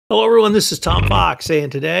Hello, everyone. This is Tom Fox,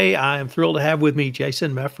 and today I am thrilled to have with me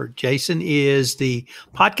Jason Mefford. Jason is the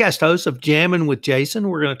podcast host of Jammin' with Jason.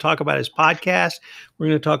 We're going to talk about his podcast. We're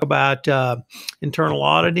going to talk about internal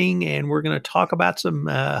auditing, and we're going to talk about some,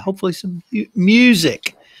 hopefully, some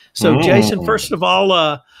music. So, Jason, first of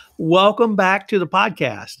all, welcome back to the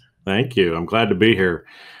podcast. Thank you. I'm glad to be here.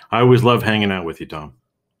 I always love hanging out with you, Tom.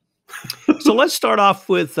 So let's start off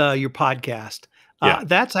with your podcast. Yeah.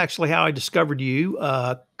 That's actually how I discovered you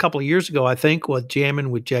a couple of years ago, I think, with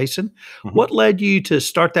Jammin' with Jason. Mhm. What led you to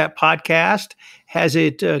start that podcast? Has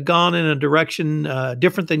it gone in a direction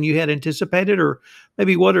different than you had anticipated? Or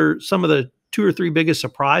maybe what are some of the 2 or 3 biggest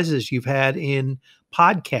surprises you've had in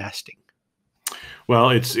podcasting?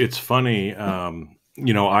 Well, it's funny.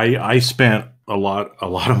 I spent a lot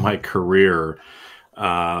of my career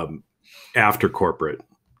after corporate,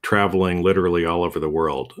 traveling literally all over the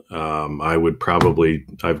world.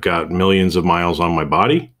 I've got millions of miles on my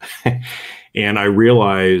body. And I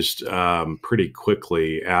realized pretty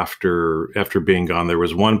quickly after being gone, there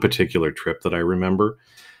was one particular trip that I remember.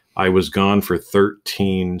 I was gone for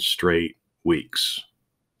 13 straight weeks.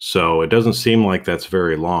 So it doesn't seem like that's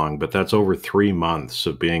very long, but that's over 3 months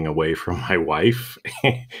of being away from my wife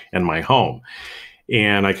and my home.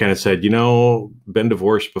 And I kind of said, been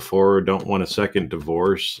divorced before, don't want a second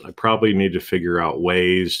divorce. I probably need to figure out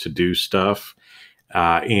ways to do stuff.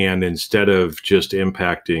 And instead of just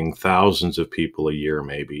impacting thousands of people a year,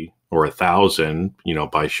 maybe, or 1,000,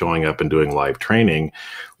 by showing up and doing live training,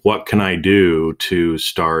 what can I do to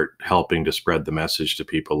start helping to spread the message to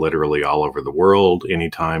people literally all over the world,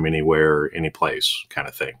 anytime, anywhere, any place kind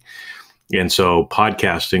of thing. And so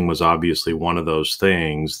podcasting was obviously one of those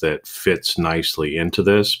things that fits nicely into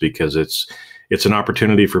this because it's an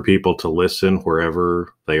opportunity for people to listen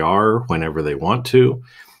wherever they are, whenever they want to,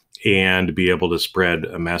 and be able to spread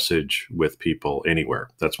a message with people anywhere.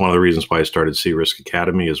 That's one of the reasons why I started cRisk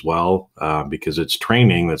Academy as well, because it's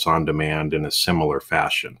training that's on demand in a similar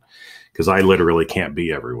fashion, because I literally can't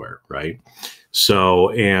be everywhere, right?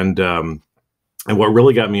 So, and what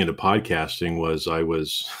really got me into podcasting was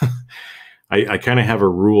I kind of have a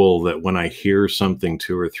rule that when I hear something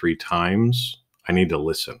 2 or 3 times, I need to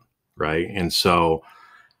listen, right? And so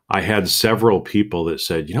I had several people that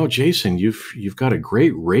said, Jason, you've got a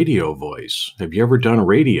great radio voice. Have you ever done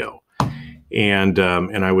radio? And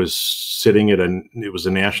I was sitting it was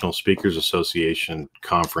a National Speakers Association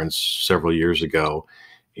conference several years ago,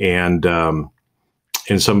 and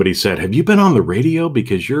somebody said, have you been on the radio?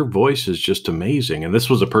 Because your voice is just amazing. And this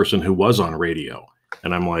was a person who was on radio.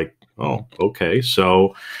 And I'm like, oh, okay.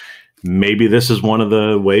 So maybe this is one of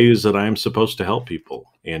the ways that I'm supposed to help people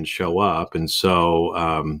and show up. And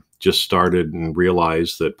so just started and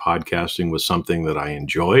realized that podcasting was something that I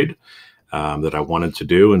enjoyed, that I wanted to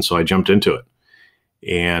do. And so I jumped into it.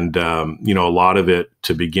 And, a lot of it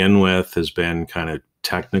to begin with has been kind of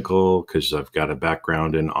technical because I've got a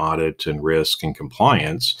background in audit and risk and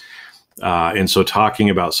compliance. And so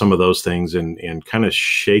talking about some of those things and kind of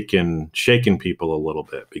shaking people a little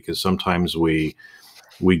bit, because sometimes we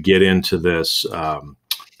get into this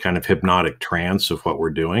kind of hypnotic trance of what we're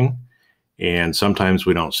doing. And sometimes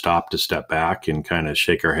we don't stop to step back and kind of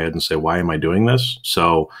shake our head and say, why am I doing this?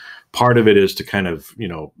 So part of it is to kind of,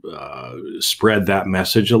 spread that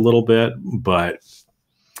message a little bit. But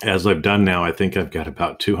as I've done now, I think I've got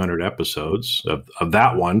about 200 episodes of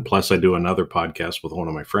that one. Plus I do another podcast with one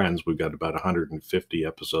of my friends. We've got about 150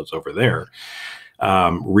 episodes over there.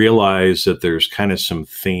 Realize that there's kind of some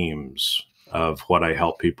themes of what I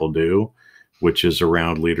help people do, which is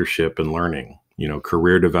around leadership and learning,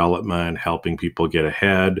 career development, helping people get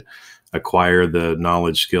ahead, acquire the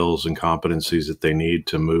knowledge, skills, and competencies that they need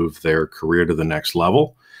to move their career to the next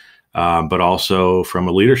level. But also from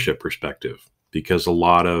a leadership perspective, because a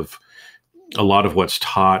lot of what's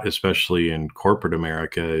taught, especially in corporate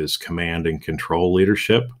America, is command and control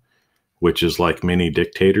leadership, which is like mini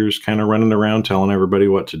dictators kind of running around telling everybody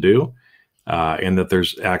what to do. And that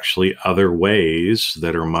there's actually other ways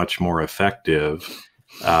that are much more effective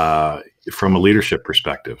from a leadership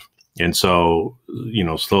perspective. And so,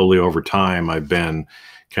 slowly over time, I've been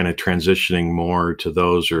kind of transitioning more to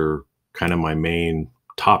those are kind of my main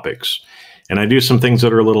topics. And I do some things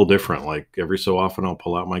that are a little different. Like every so often I'll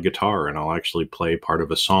pull out my guitar and I'll actually play part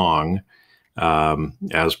of a song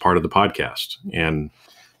as part of the podcast. And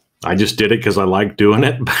I just did it because I like doing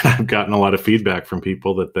it, but I've gotten a lot of feedback from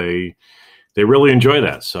people that they really enjoy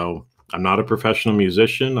that. So I'm not a professional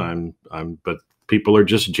musician. But people are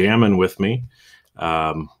just jamming with me,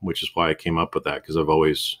 which is why I came up with that, because I've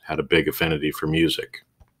always had a big affinity for music.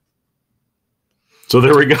 So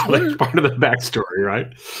there we go. That's part of the backstory,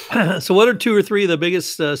 right? So what are 2 or 3 of the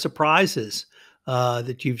biggest surprises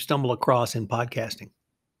that you've stumbled across in podcasting?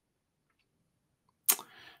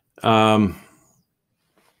 I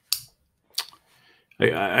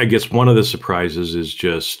guess one of the surprises is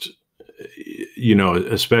just,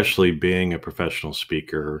 especially being a professional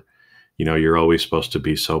speaker, you're always supposed to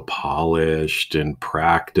be so polished and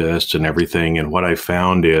practiced and everything. And what I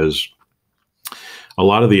found is a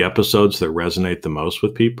lot of the episodes that resonate the most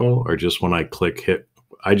with people are just when I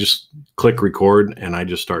just click record and I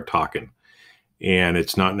just start talking. And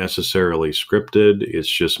it's not necessarily scripted. It's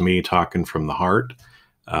just me talking from the heart.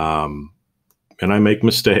 And I make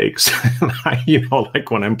mistakes. Like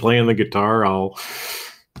when I'm playing the guitar,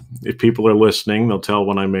 if people are listening, they'll tell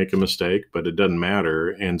when I make a mistake, but it doesn't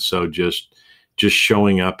matter. And so just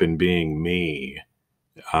showing up and being me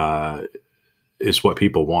is what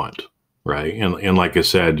people want, right? And like I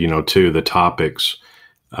said, too, the topics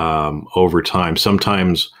over time.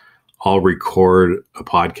 Sometimes I'll record a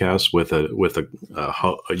podcast with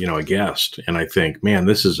a guest, and I think, man,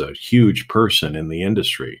 this is a huge person in the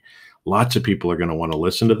industry. Lots of people are going to want to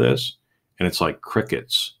listen to this, and it's like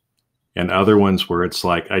crickets. And other ones where it's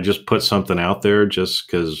like I just put something out there just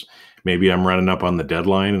because maybe I'm running up on the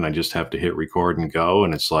deadline and I just have to hit record and go.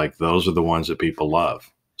 And it's like those are the ones that people love.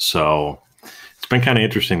 So it's been kind of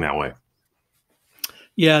interesting that way.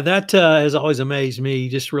 Yeah, that has always amazed me. You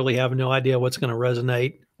just really have no idea what's going to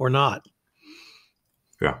resonate or not.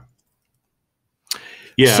 Yeah.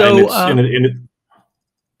 Yeah. So,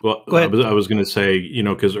 well, I was going to say,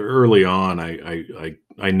 because early on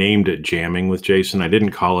I named it Jamming with Jason. I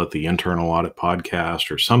didn't call it the Internal Audit Podcast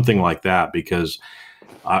or something like that because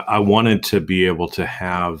I wanted to be able to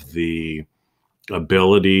have the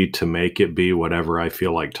ability to make it be whatever I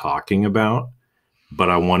feel like talking about, but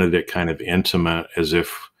I wanted it kind of intimate, as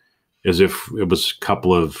if it was a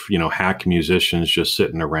couple of hack musicians just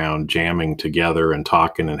sitting around jamming together and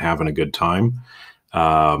talking and having a good time,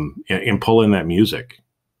 and pull in that music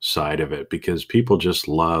side of it because people just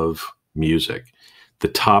love music. The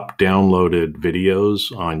top downloaded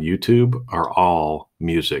videos on YouTube are all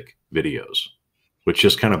music videos, which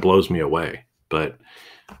just kind of blows me away. But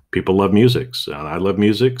people love music, and I love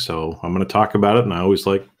music, so I'm going to talk about it. And I always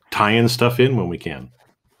like tying stuff in when we can.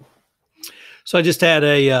 So I just had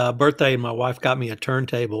a birthday, and my wife got me a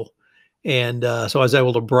turntable, and so I was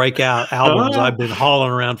able to break out albums I've been hauling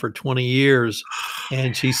around for 20 years.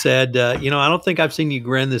 And she said, I don't think I've seen you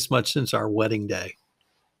grin this much since our wedding day.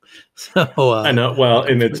 So I know. Well,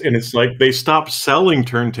 and it's like they stopped selling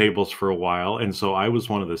turntables for a while, and so I was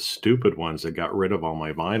one of the stupid ones that got rid of all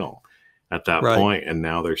my vinyl at that point, and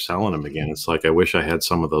now they're selling them again. It's like I wish I had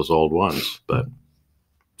some of those old ones, but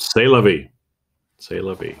c'est la vie. C'est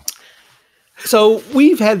la vie. So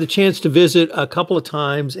we've had the chance to visit a couple of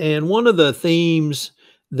times, and one of the themes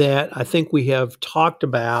that I think we have talked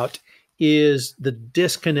about is the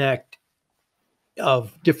disconnect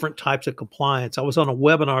of different types of compliance. I was on a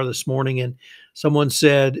webinar this morning, and someone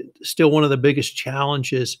said still one of the biggest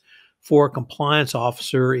challenges for a compliance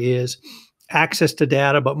officer is access to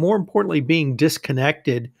data, but more importantly, being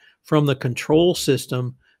disconnected from the control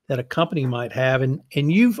system that a company might have. And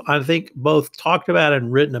you've, I think, both talked about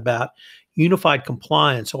and written about unified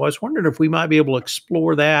compliance. So I was wondering if we might be able to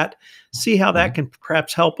explore that, see how that can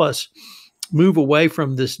perhaps help us move away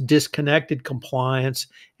from this disconnected compliance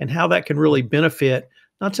and how that can really benefit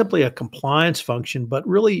not simply a compliance function, but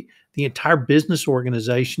really the entire business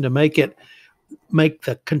organization to make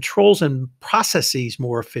the controls and processes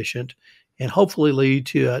more efficient and hopefully lead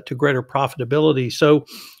to greater profitability. So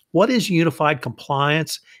what is unified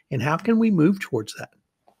compliance and how can we move towards that?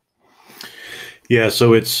 Yeah,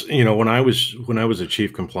 so it's, when I was a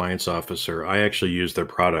chief compliance officer, I actually used their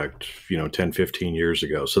product, 10, 15 years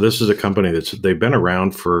ago. So this is a company they've been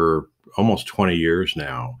around for almost 20 years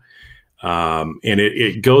now. And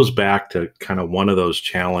it goes back to kind of one of those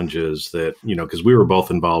challenges that, because we were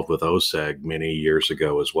both involved with OSEG many years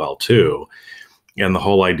ago as well, too. And the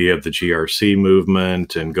whole idea of the GRC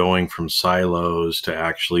movement and going from silos to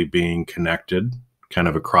actually being connected kind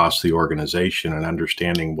of across the organization and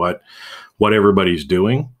understanding what everybody's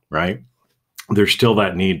doing, right? There's still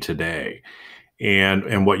that need today.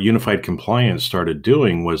 And what Unified Compliance started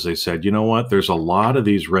doing was they said, you know what, there's a lot of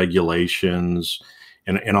these regulations,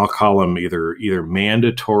 and I'll call them either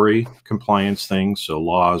mandatory compliance things, so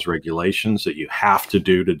laws, regulations that you have to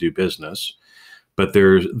do business. But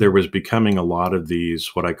there was becoming a lot of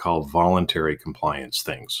these, what I call voluntary compliance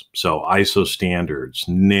things. So ISO standards,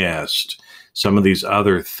 NIST, some of these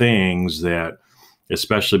other things that,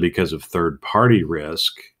 especially because of third-party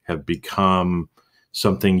risk, have become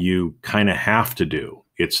something you kind of have to do.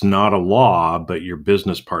 It's not a law, but your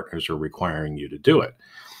business partners are requiring you to do it.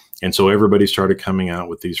 And so everybody started coming out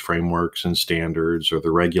with these frameworks and standards or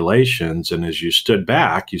the regulations. And as you stood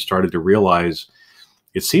back, you started to realize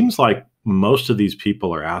it seems like most of these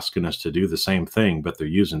people are asking us to do the same thing, but they're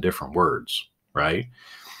using different words, right?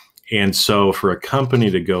 And so for a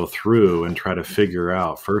company to go through and try to figure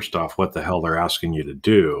out, first off, what the hell they're asking you to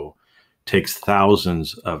do takes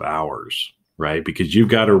thousands of hours, right? Because you've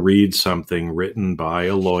got to read something written by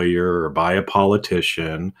a lawyer or by a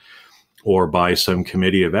politician or by some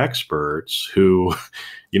committee of experts who,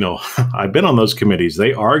 I've been on those committees.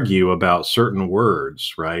 They argue about certain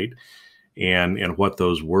words, right? And what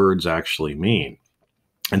those words actually mean.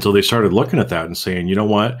 And so they started looking at that and saying, you know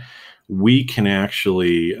what? We can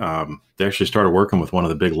actually, they actually started working with one of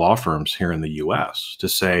the big law firms here in the US to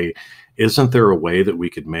say, isn't there a way that we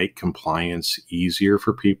could make compliance easier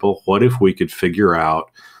for people? What if we could figure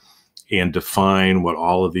out and define what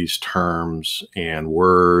all of these terms and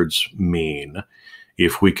words mean?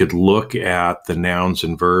 If we could look at the nouns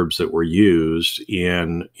and verbs that were used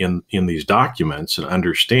in these documents and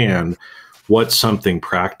understand what's something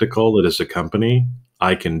practical that as a company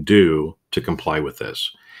I can do to comply with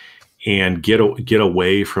this, and get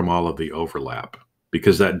away from all of the overlap,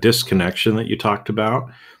 because that disconnection that you talked about,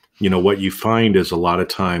 what you find is a lot of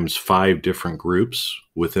times 5 different groups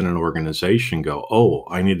within an organization go, oh,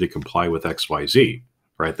 I need to comply with XYZ,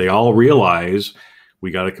 right? They all realize we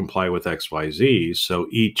got to comply with XYZ. So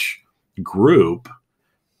each group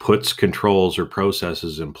puts controls or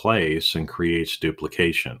processes in place and creates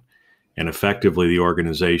duplication. And effectively, the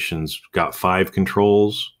organization's got 5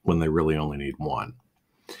 controls when they really only need 1.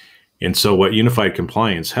 And so what unified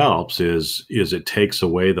compliance helps is it takes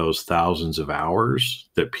away those thousands of hours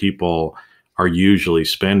that people are usually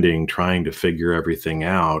spending trying to figure everything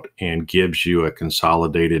out, and gives you a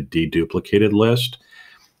consolidated, deduplicated list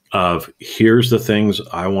of, here's the things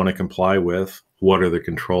I want to comply with. What are the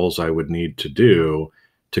controls I would need to do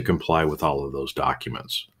to comply with all of those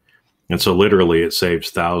documents? And so literally it saves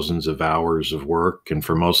thousands of hours of work. And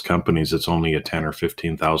for most companies, it's only a $10,000 or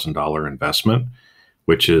 $15,000 investment,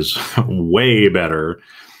 which is way better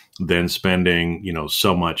than spending,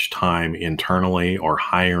 so much time internally or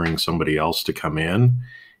hiring somebody else to come in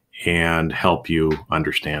and help you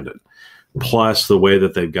understand it. Plus, the way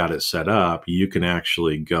that they've got it set up, you can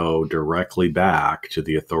actually go directly back to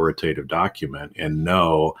the authoritative document and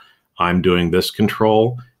know, I'm doing this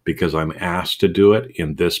control because I'm asked to do it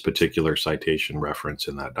in this particular citation reference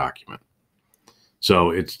in that document.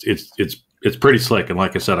 So it's pretty slick. And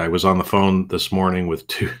like I said, I was on the phone this morning with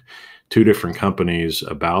two different companies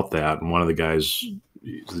about that. And one of the guys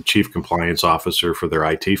is the chief compliance officer for their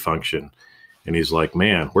IT function. And he's like,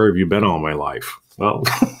 man, where have you been all my life? Well,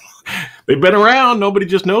 they've been around. Nobody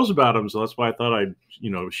just knows about them. So that's why I thought I'd,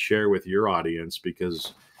 share with your audience,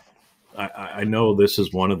 because I know this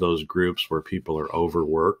is one of those groups where people are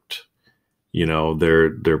overworked.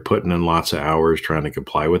 They're putting in lots of hours trying to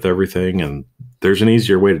comply with everything. And there's an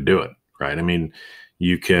easier way to do it, right? I mean,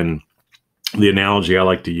 the analogy I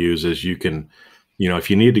like to use is you can, if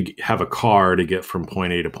you need to have a car to get from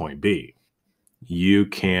point A to point B, you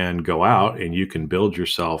can go out and you can build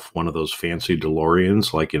yourself one of those fancy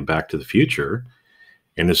DeLoreans like in Back to the Future,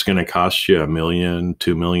 and it's going to cost you $1 million,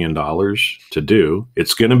 $2 million to do.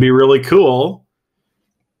 It's going to be really cool.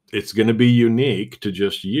 It's going to be unique to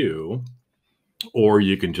just you, or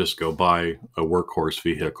you can just go buy a workhorse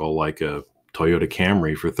vehicle like a Toyota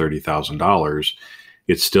Camry for $30,000.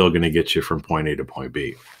 It's still going to get you from point A to point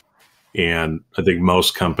B. And I think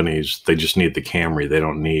most companies, they just need the Camry. They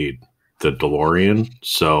don't need the DeLorean.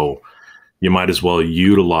 So you might as well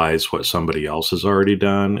utilize what somebody else has already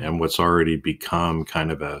done and what's already become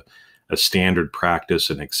kind of a standard practice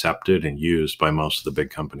and accepted and used by most of the big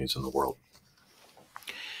companies in the world.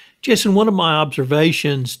 Jason, one of my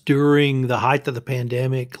observations during the height of the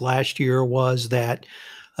pandemic last year was that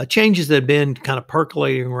changes that had been kind of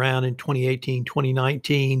percolating around in 2018,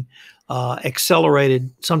 2019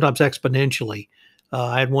 accelerated, sometimes exponentially.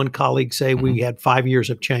 I had one colleague say we had 5 years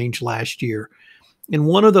of change last year. And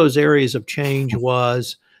one of those areas of change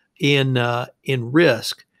was in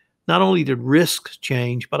risk. Not only did risks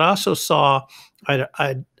change, but I also saw,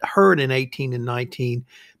 I'd heard in 18 and 19,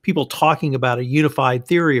 people talking about a unified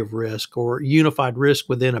theory of risk or unified risk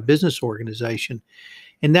within a business organization.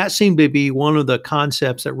 And that seemed to be one of the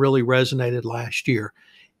concepts that really resonated last year.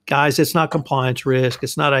 Guys, it's not compliance risk.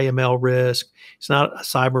 It's not AML risk. It's not a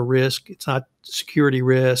cyber risk. It's not security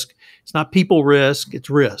risk. It's not people risk. It's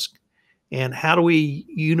risk. And how do we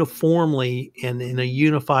uniformly and in a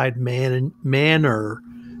unified manner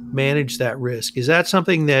manage that risk. Is that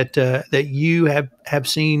something that that you have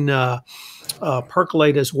seen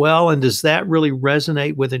percolate as well? And does that really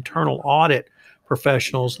resonate with internal audit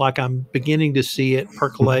professionals, like I'm beginning to see it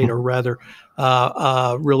percolate, or rather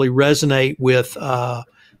really resonate with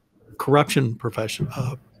corruption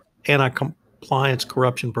professionals, anti-compliance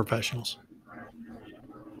corruption professionals?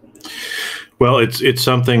 Well, it's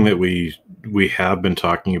something that we have been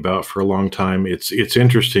talking about for a long time. It's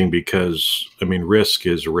interesting because, I mean, risk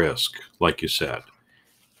is risk, like you said,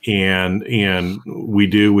 and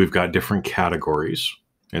we've got different categories.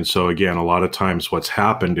 And so again, a lot of times what's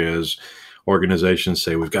happened is organizations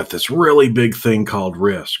say, we've got this really big thing called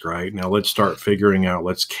risk, right? Now let's start figuring out,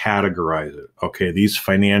 let's categorize it. Okay, these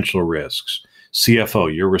financial risks,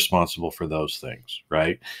 CFO, you're responsible for those things,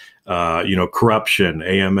 right? Corruption,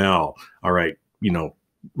 AML, all right,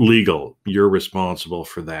 legal, you're responsible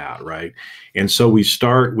for that, right? And so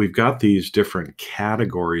we've got these different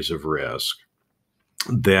categories of risk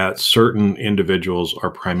that certain individuals are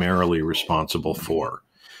primarily responsible for.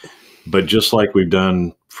 But just like we've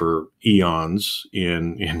done for eons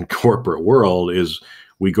in corporate world, is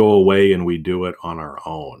we go away and we do it on our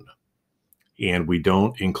own, and we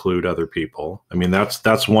don't include other people. I mean,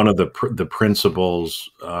 that's one of the principles,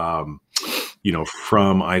 from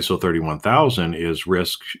ISO 31000, is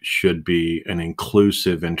risk should be an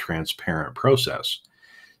inclusive and transparent process.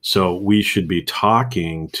 So we should be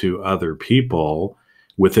talking to other people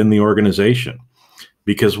within the organization.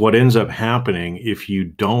 Because what ends up happening if you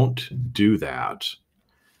don't do that,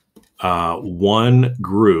 one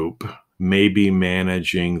group may be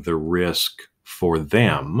managing the risk for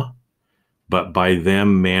them, but by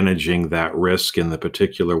them managing that risk in the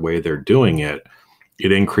particular way they're doing it,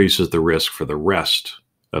 it increases the risk for the rest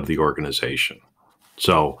of the organization.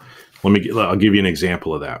 So I'll give you an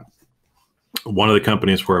example of that. One of the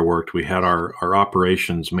companies where I worked, we had our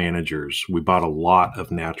operations managers. We bought a lot of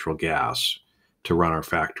natural gas to run our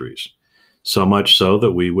factories. So much so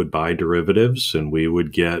that we would buy derivatives and we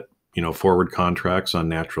would get, forward contracts on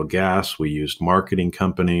natural gas. We used marketing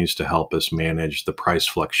companies to help us manage the price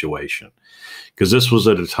fluctuation. Because this was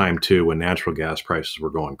at a time too when natural gas prices were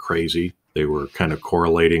going crazy. They were kind of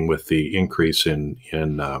correlating with the increase in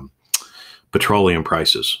petroleum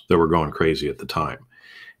prices that were going crazy at the time.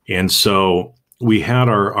 And so we had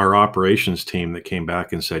our operations team that came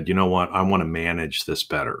back and said, you know what, I want to manage this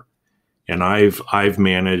better. And I've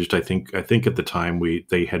managed, I think at the time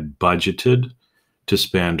they had budgeted to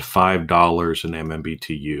spend $5 an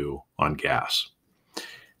MMBTU on gas.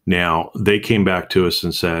 Now they came back to us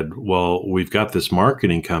and said, well, we've got this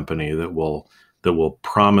marketing company that will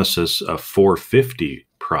promise us a $4.50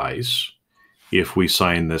 price if we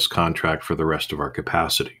sign this contract for the rest of our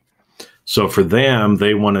capacity. So for them,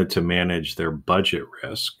 they wanted to manage their budget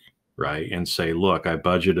risk, right? And say, look, I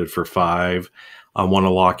budgeted for $5. I want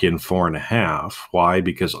to lock in $4.50. Why?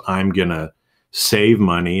 Because I'm going to save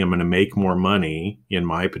money. I'm going to make more money in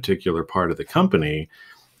my particular part of the company.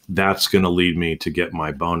 That's going to lead me to get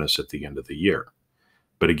my bonus at the end of the year.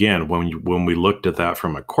 But again, when we looked at that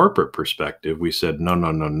from a corporate perspective, we said,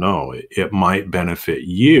 no. It might benefit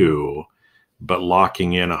you, but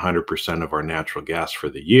locking in 100% of our natural gas for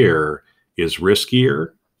the year is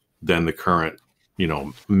riskier than the current,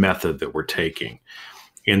 method that we're taking.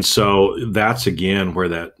 And so that's, again, where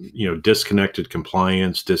that, disconnected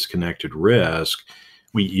compliance, disconnected risk,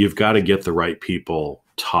 you've got to get the right people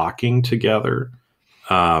talking together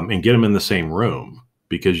and get them in the same room,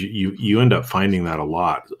 because you end up finding that a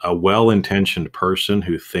lot. A well-intentioned person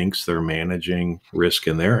who thinks they're managing risk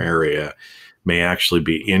in their area may actually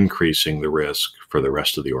be increasing the risk for the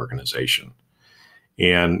rest of the organization.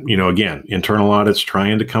 And, again, internal audits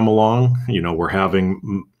trying to come along. We're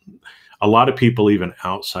having a lot of people, even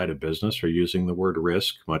outside of business, are using the word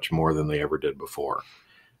risk much more than they ever did before.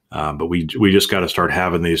 But we just got to start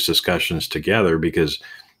having these discussions together, because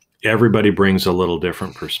everybody brings a little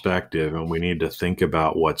different perspective, and we need to think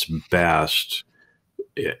about what's best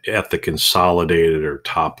at the consolidated or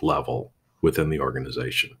top level within the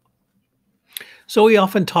organization. So we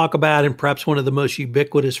often talk about, and perhaps one of the most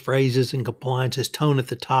ubiquitous phrases in compliance is tone at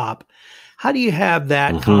the top. How do you have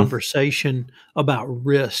that conversation about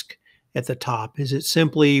risk at the top? Is it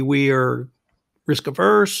simply we are risk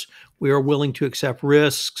averse, we are willing to accept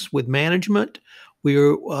risks with management, we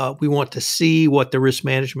want to see what the risk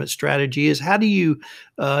management strategy is? How do you,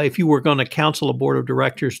 if you were going to counsel a board of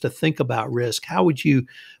directors to think about risk, how would you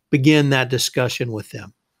begin that discussion with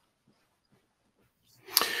them?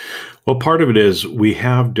 Well, part of it is we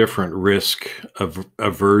have different risk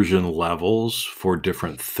aversion levels for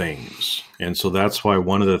different things. And so that's why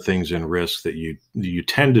one of the things in risk that you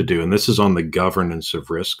tend to do, and this is on the governance of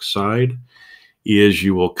risk side, is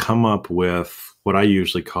you will come up with what I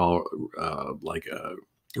usually call like a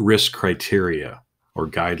risk criteria or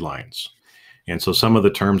guidelines. And so some of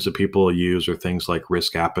the terms that people use are things like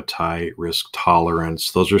risk appetite, risk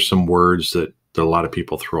tolerance. Those are some words that a lot of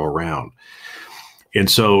people throw around. And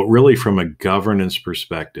so really from a governance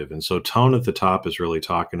perspective, and so tone at the top is really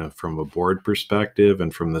talking from a board perspective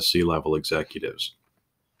and from the C-level executives.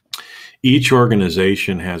 Each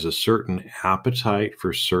organization has a certain appetite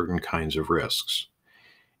for certain kinds of risks.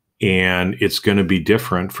 And it's going to be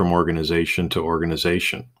different from organization to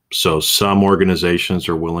organization. So some organizations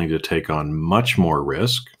are willing to take on much more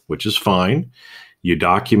risk, which is fine. You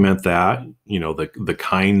document that, the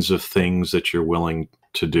kinds of things that you're willing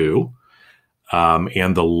to do.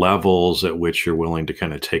 And the levels at which you're willing to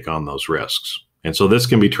kind of take on those risks. And so this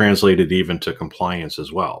can be translated even to compliance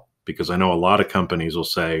as well, because I know a lot of companies will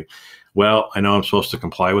say, well, I know I'm supposed to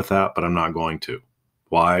comply with that, but I'm not going to.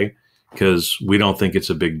 Why? Because we don't think it's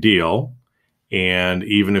a big deal. And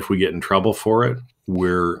even if we get in trouble for it,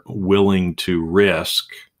 we're willing to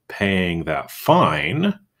risk paying that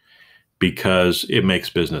fine because it makes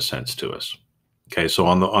business sense to us. Okay, so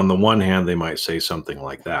on the one hand, they might say something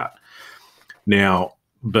like that. Now,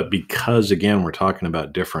 but because, again, we're talking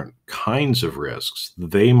about different kinds of risks,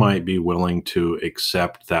 they might be willing to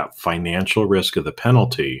accept that financial risk of the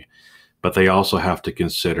penalty, but they also have to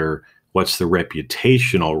consider what's the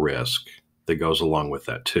reputational risk that goes along with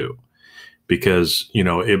that too. Because,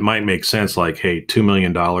 it might make sense like, hey, $2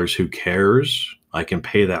 million, who cares? I can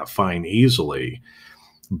pay that fine easily.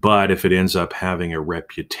 But if it ends up having a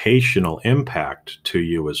reputational impact to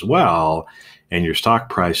you as well, and your stock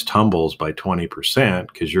price tumbles by 20%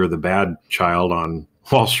 because you're the bad child on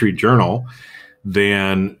Wall Street Journal,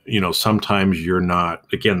 then, sometimes you're not,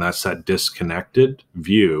 again, that's that disconnected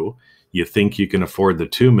view. You think you can afford the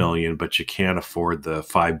 2 million, but you can't afford the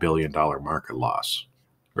 $5 billion market loss,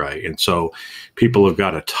 right? And so people have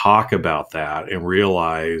got to talk about that and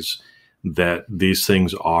realize that these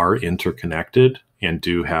things are interconnected and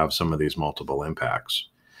do have some of these multiple impacts.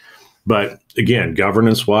 But again,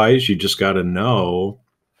 governance-wise, you just got to know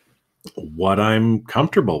what I'm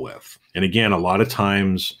comfortable with. And again, a lot of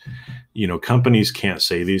times, companies can't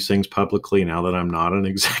say these things publicly. Now that I'm not an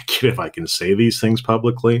executive, I can say these things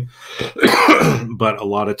publicly. But a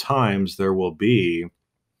lot of times there will be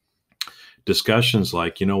discussions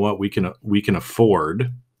like, what, we can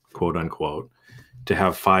afford, quote unquote, to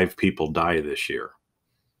have 5 people die this year,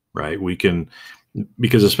 right? We can,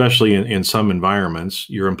 because especially in some environments,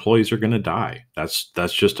 your employees are going to die. That's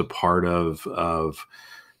just a part of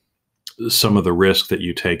some of the risk that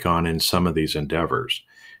you take on in some of these endeavors.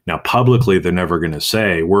 Now, publicly, they're never going to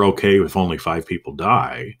say, we're okay if only 5 people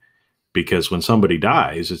die, because when somebody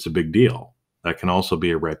dies, it's a big deal. That can also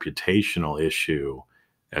be a reputational issue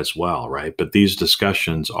as well, right? But these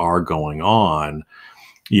discussions are going on,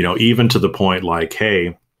 even to the point like,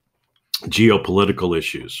 hey, geopolitical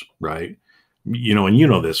issues, right?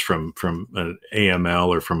 And this from an AML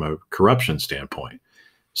or from a corruption standpoint.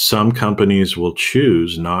 Some companies will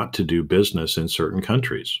choose not to do business in certain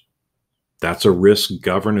countries. That's a risk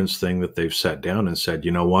governance thing that they've set down and said,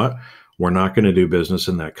 you know what, we're not going to do business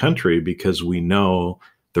in that country because we know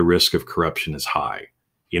the risk of corruption is high.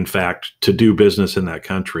 In fact, to do business in that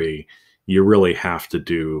country, you really have to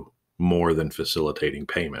do more than facilitating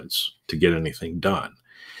payments to get anything done.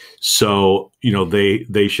 So,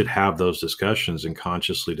 they should have those discussions and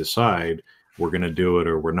consciously decide we're going to do it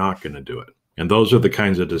or we're not going to do it. And those are the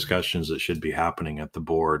kinds of discussions that should be happening at the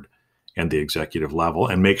board and the executive level,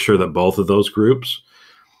 and make sure that both of those groups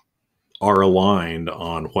are aligned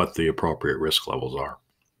on what the appropriate risk levels are.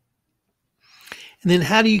 And then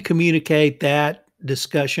how do you communicate that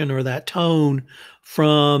discussion or that tone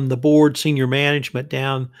from the board, senior management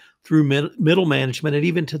down through middle management and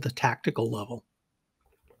even to the tactical level?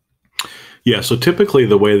 Yeah, so typically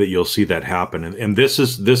the way that you'll see that happen, and this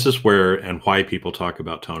is where and why people talk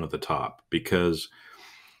about tone at the top, because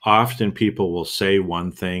often people will say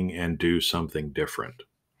one thing and do something different.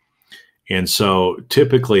 And so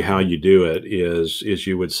typically how you do it is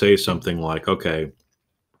you would say something like, okay,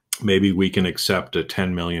 maybe we can accept a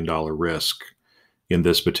 $10 million risk in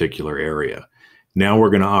this particular area. Now we're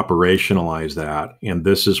going to operationalize that. And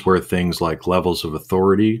this is where things like levels of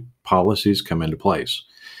authority policies come into place.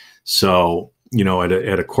 So,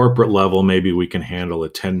 at a corporate level, maybe we can handle a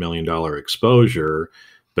 $10 million exposure,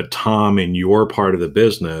 but Tom, in your part of the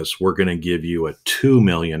business, we're going to give you a $2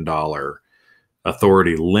 million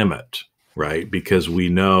authority limit, right? Because we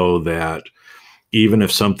know that even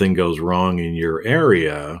if something goes wrong in your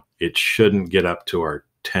area, it shouldn't get up to our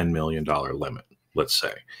 $10 million limit, let's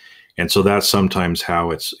say. And so that's sometimes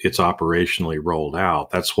how it's operationally rolled out.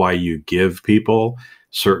 That's why you give people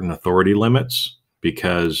certain authority limits,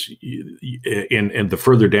 because and the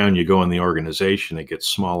further down you go in the organization, it gets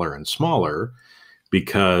smaller and smaller,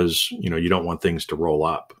 because you don't want things to roll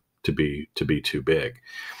up to be too big.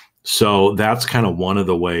 So that's kind of one of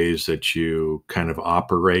the ways that you kind of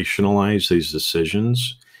operationalize these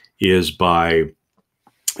decisions, is by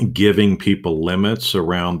giving people limits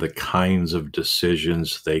around the kinds of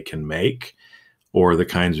decisions they can make or the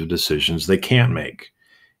kinds of decisions they can't make.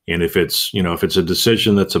 And if it's a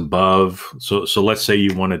decision that's above, so let's say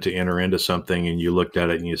you wanted to enter into something and you looked at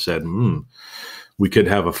it and you said, we could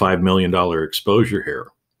have a $5 million exposure here.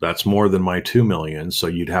 That's more than my 2 million. So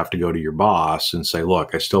you'd have to go to your boss and say,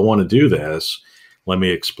 look, I still want to do this. Let me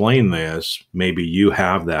explain this. Maybe you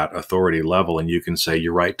have that authority level and you can say,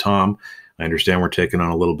 you're right, Tom. I understand we're taking on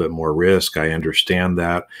a little bit more risk. I understand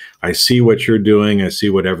that. I see what you're doing. I see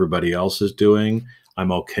what everybody else is doing.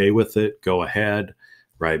 I'm okay with it. Go ahead,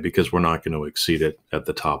 right? Because we're not going to exceed it at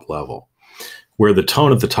the top level. Where the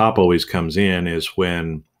tone at the top always comes in is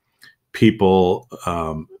when people,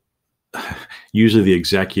 usually the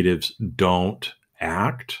executives, don't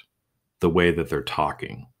act the way that they're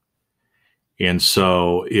talking. And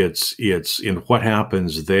so it's in what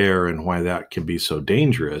happens there, and why that can be so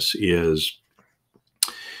dangerous is,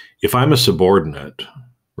 if I'm a subordinate,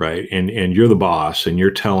 right, and you're the boss and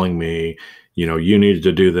you're telling me, you need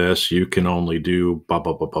to do this, you can only do blah,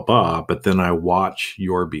 blah, blah, blah, blah, but then I watch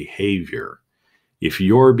your behavior. If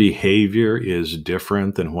your behavior is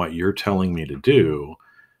different than what you're telling me to do,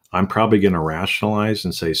 I'm probably going to rationalize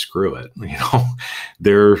and say, screw it.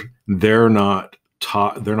 They're not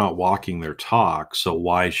walking their talk. So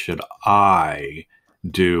why should I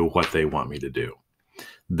do what they want me to do?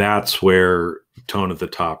 That's where tone at the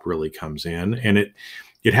top really comes in. And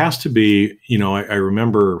it has to be, I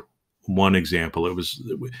remember one example. It was,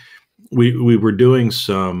 we were doing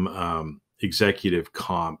some executive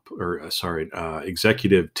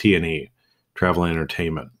executive T&E, travel and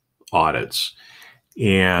entertainment audits.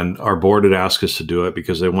 And our board had asked us to do it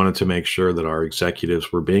because they wanted to make sure that our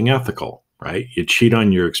executives were being ethical, right? You cheat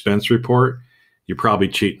on your expense report, you're probably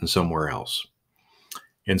cheating somewhere else.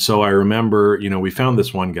 And so I remember, we found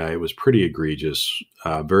this one guy. It was pretty egregious.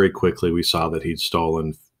 Very quickly, we saw that he'd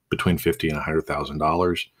stolen between $50,000 and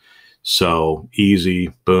 $100,000. So easy,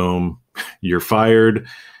 boom, you're fired.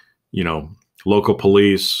 Local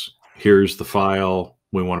police, here's the file.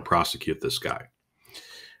 We want to prosecute this guy.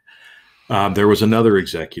 There was another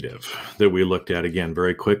executive that we looked at again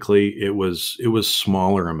very quickly. It was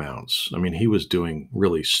smaller amounts. I mean, he was doing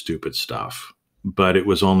really stupid stuff, but it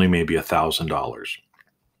was only maybe $1,000.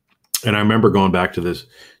 And I remember going back to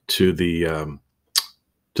the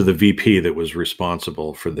VP that was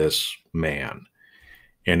responsible for this man,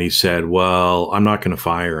 and he said, "Well, I'm not going to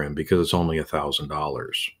fire him because it's only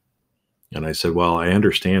 $1,000." And I said, "Well, I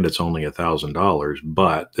understand it's only $1,000,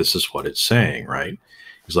 but this is what it's saying, right?"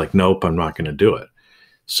 He's like, "Nope, I'm not going to do it."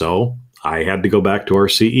 So I had to go back to our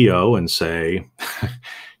CEO and say,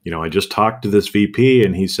 I just talked to this VP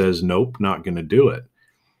and he says, "Nope, not going to do it."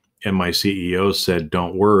 And my CEO said,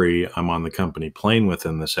 "Don't worry, I'm on the company plane with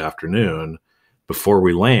him this afternoon. Before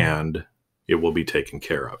we land, it will be taken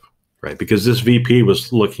care of," right? Because this VP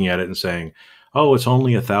was looking at it and saying, "Oh, it's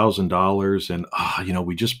only $1,000. And,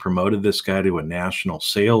 we just promoted this guy to a national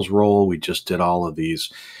sales role. We just did all of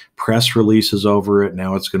these press releases over it.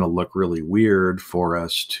 Now it's going to look really weird for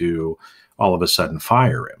us to all of a sudden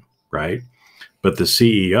fire him," right? But the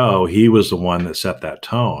CEO, he was the one that set that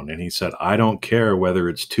tone. And he said, "I don't care whether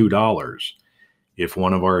it's $2. If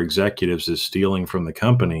one of our executives is stealing from the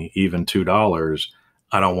company, even $2,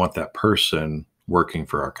 I don't want that person working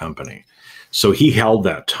for our company." So he held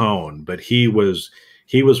that tone, but he was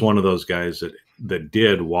one of those guys that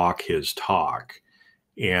did walk his talk.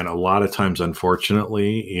 And a lot of times,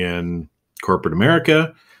 unfortunately, in corporate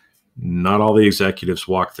America, not all the executives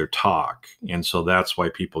walk their talk. And so that's why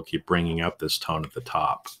people keep bringing up this tone at the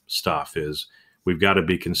top stuff, is we've got to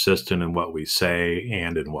be consistent in what we say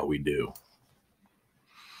and in what we do.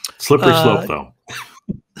 Slippery slope, though.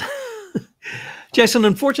 Jason,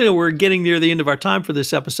 unfortunately, we're getting near the end of our time for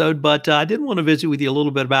this episode, but I did want to visit with you a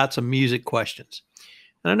little bit about some music questions.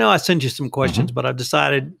 And I know I sent you some questions, but I've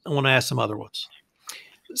decided I want to ask some other ones.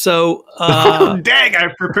 So, dang,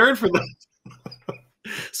 I prepared for this.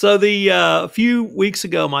 So a few weeks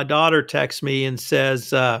ago, my daughter texts me and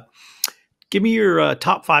says, "Give me your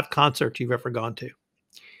top 5 concerts you've ever gone to."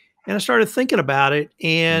 And I started thinking about it,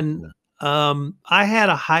 and I had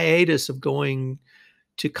a hiatus of going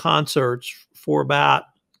to concerts for about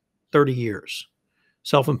 30 years,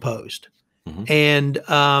 self-imposed. Mm-hmm. And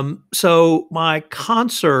so my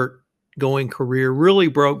concert going career really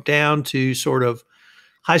broke down to sort of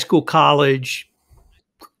high school, college,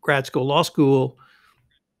 grad school, law school,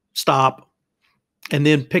 stop, and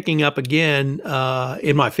then picking up again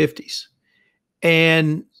in my 50s.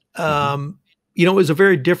 And, it was a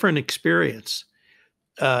very different experience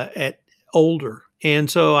at older. And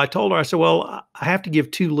so I told her, I said, well, I have to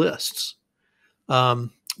give two lists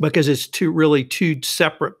because it's two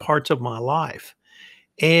separate parts of my life.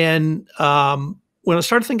 And when I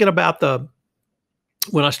started thinking about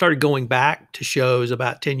when I started going back to shows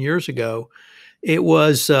about 10 years ago, it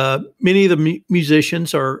was many of the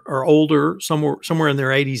musicians are older, somewhere in their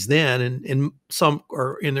 80s then, and some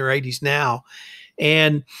are in their 80s now.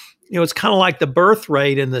 And it's kind of like the birth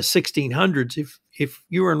rate in the 1600s. If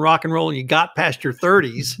you were in rock and roll and you got past your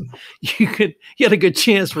 30s, you had a good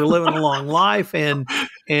chance for living a long life. And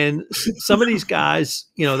some of these guys,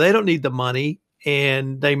 they don't need the money,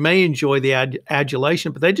 and they may enjoy the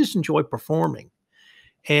adulation, but they just enjoy performing.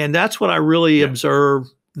 And that's what I really observe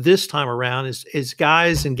this time around is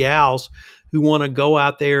guys and gals who want to go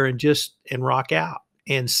out there and rock out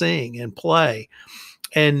and sing and play.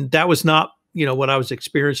 And that was not, what I was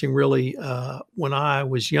experiencing really when I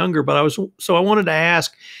was younger. But I wanted to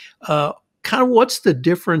ask kind of what's the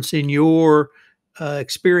difference in your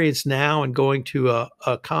experience now and going to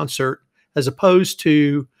a concert as opposed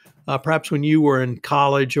to perhaps when you were in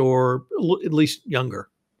college or at least younger?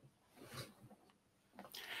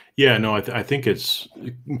 Yeah, no, I think it's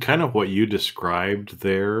kind of what you described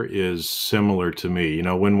there is similar to me.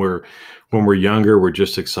 When we're younger, we're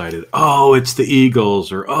just excited. Oh, it's the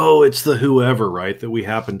Eagles, or oh, it's the whoever, right? That we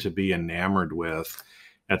happen to be enamored with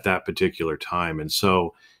at that particular time. And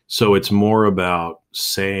so it's more about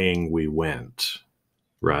saying we went,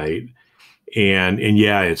 right? And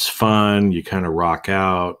yeah, it's fun. You kind of rock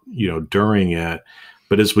out, during it.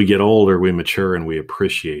 But as we get older, we mature and we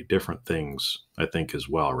appreciate different things, I think, as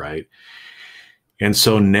well, right? And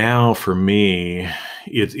so now for me,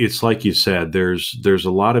 it's like you said, there's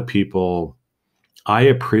a lot of people. I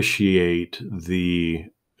appreciate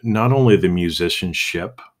not only the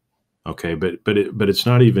musicianship, okay, but it's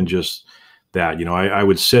not even just that. I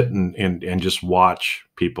would sit and just watch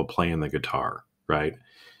people playing the guitar, right?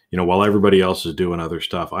 While everybody else is doing other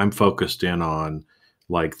stuff, I'm focused in on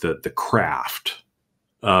like the craft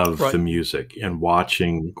of the music and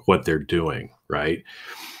watching what they're doing, right?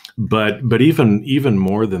 But even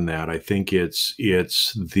more than that, I think there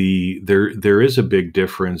is a big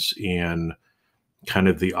difference in kind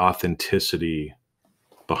of the authenticity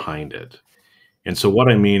behind it. And so what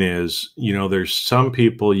I mean is, there's some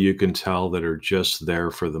people you can tell that are just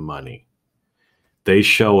there for the money. They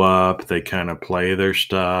show up, they kind of play their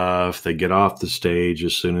stuff, they get off the stage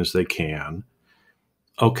as soon as they can.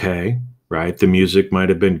 Okay, right? The music might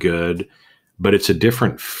have been good, but it's a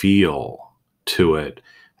different feel to it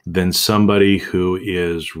than somebody who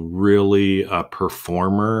is really a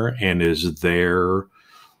performer and is there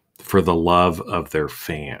for the love of their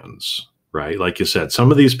fans, right? Like you said,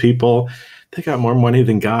 some of these people, they got more money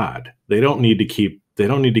than God. They don't need to keep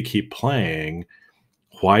playing.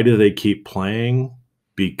 Why do they keep playing?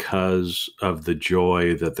 Because of the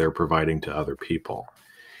joy that they're providing to other people.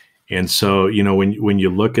 And so, when you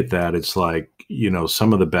look at that, it's like,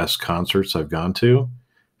 some of the best concerts I've gone to,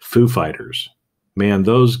 Foo Fighters, man,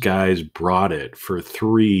 those guys brought it for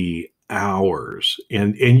 3 hours,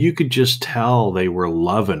 and you could just tell they were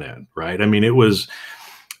loving it, right? I mean, it was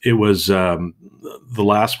the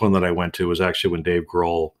last one that I went to was actually when Dave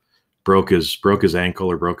Grohl broke his ankle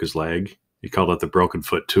or broke his leg. He called it the Broken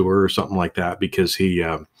Foot Tour or something like that, because he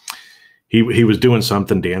was doing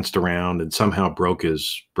something, danced around, and somehow broke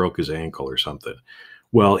his ankle or something.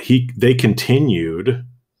 Well, they continued,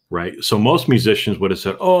 right? So most musicians would have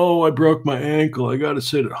said, "Oh, I broke my ankle. I got to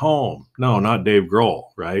sit at home." No, not Dave Grohl,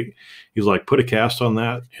 right? He's like, "Put a cast on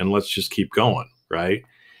that and let's just keep going," right?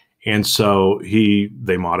 And so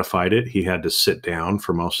they modified it. He had to sit down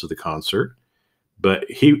for most of the concert, but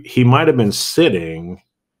he might have been sitting,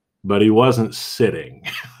 but he wasn't sitting,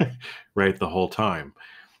 right, the whole time.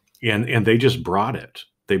 And they just brought it.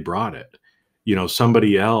 They brought it.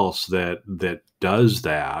 Somebody else that does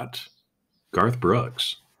that, Garth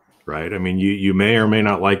Brooks, right? I mean, you may or may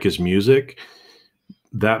not like his music.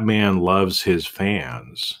 That man loves his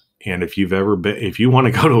fans. And if you want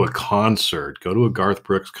to go to a concert, go to a Garth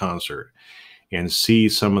Brooks concert and see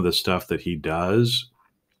some of the stuff that he does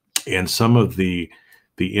and some of the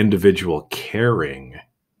individual caring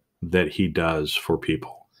that he does for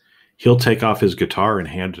people. He'll take off his guitar and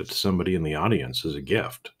hand it to somebody in the audience as a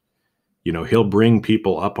gift. You know, he'll bring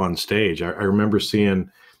people up on stage. I remember seeing,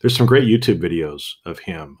 there's some great YouTube videos of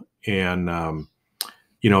him. And,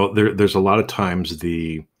 you know, there's a lot of times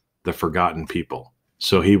the forgotten people.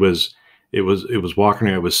 So it was walking,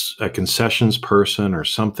 it was a concessions person or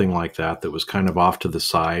something like that was kind of off to the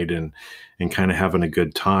side and kind of having a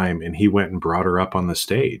good time. And he went and brought her up on the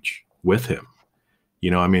stage with him. You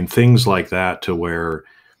know, I mean, things like that, to where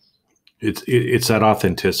it's that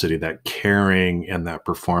authenticity, that caring, and that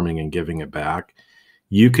performing and giving it back.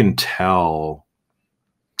 You can tell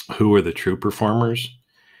who are the true performers,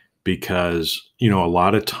 because, you know, a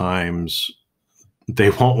lot of times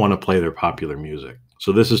they won't want to play their popular music.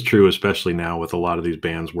 So this is true, especially now with a lot of these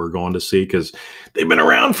bands we're going to see, because they've been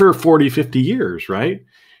around for 40, 50 years, right?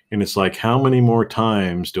 And it's like, how many more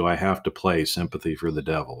times do I have to play Sympathy for the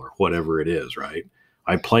Devil or whatever it is, right?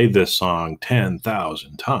 I played this song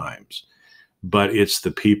 10,000 times. But it's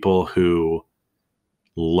the people who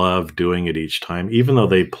love doing it each time, even though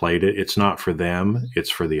they played it. It's not for them;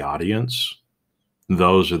 it's for the audience.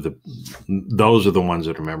 Those are the ones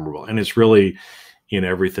that are memorable, and it's really in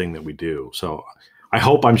everything that we do. So I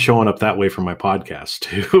hope I'm showing up that way for my podcast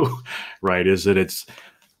too, right? Is that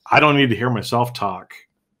I don't need to hear myself talk.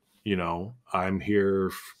 You know, I'm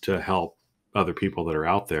here to help other people that are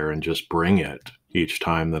out there and just bring it each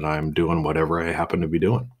time that I'm doing whatever I happen to be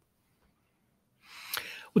doing.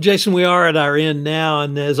 Well, Jason, we are at our end now.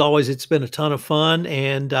 And as always, it's been a ton of fun,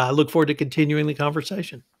 and I look forward to continuing the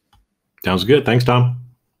conversation. Sounds good. Thanks, Tom.